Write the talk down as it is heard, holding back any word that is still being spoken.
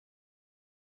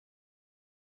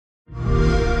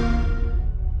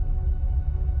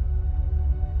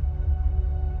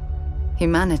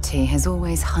Humanity has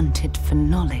always hunted for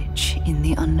knowledge in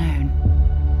the unknown.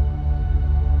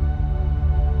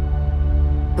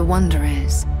 The wonder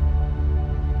is,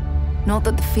 not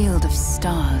that the field of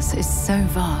stars is so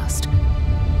vast,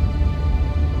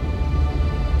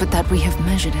 but that we have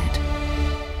measured it.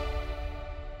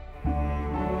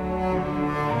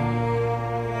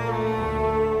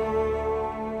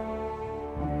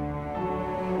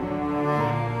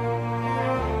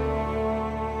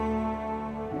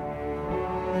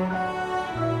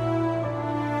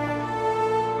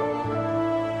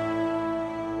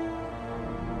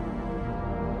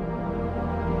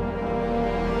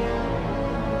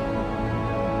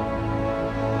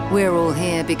 We're all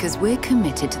here because we're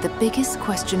committed to the biggest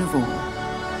question of all.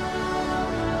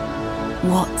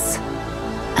 What's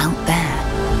out there?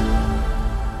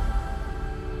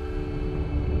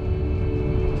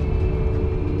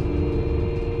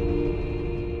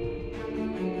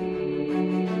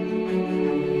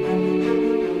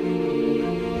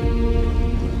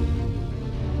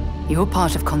 You're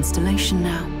part of Constellation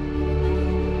now.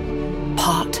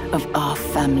 Part of our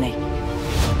family.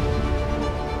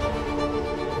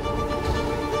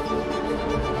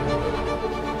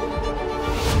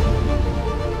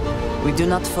 We do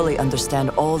not fully understand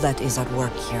all that is at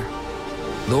work here.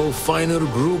 No finer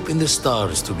group in the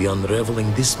stars to be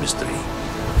unraveling this mystery.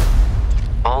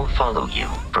 I'll follow you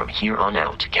from here on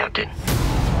out, Captain.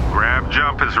 Grab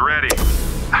jump is ready.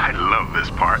 I love this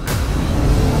part.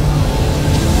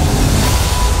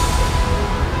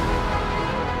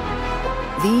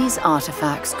 These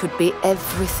artifacts could be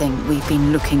everything we've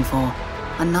been looking for.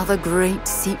 Another great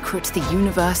secret the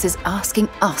universe is asking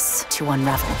us to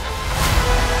unravel.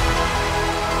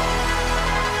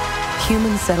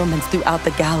 Human settlements throughout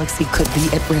the galaxy could be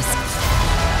at risk.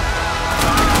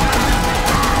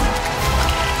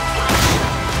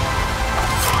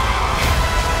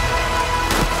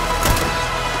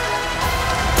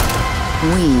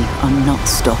 We are not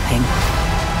stopping.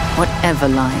 Whatever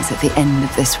lies at the end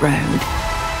of this road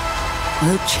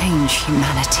will change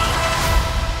humanity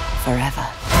forever.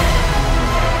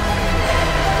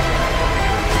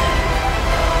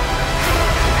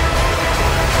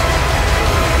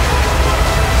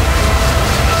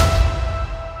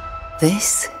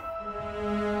 This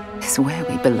is where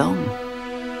we belong.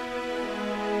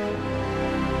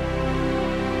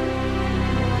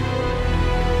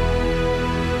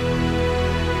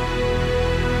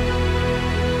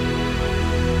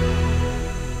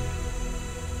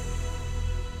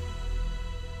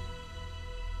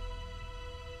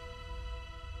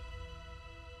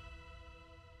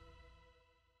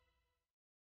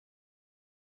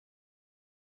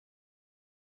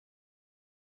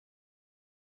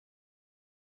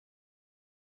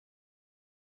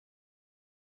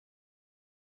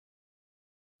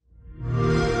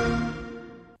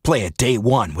 Play it day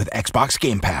one with Xbox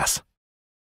Game Pass.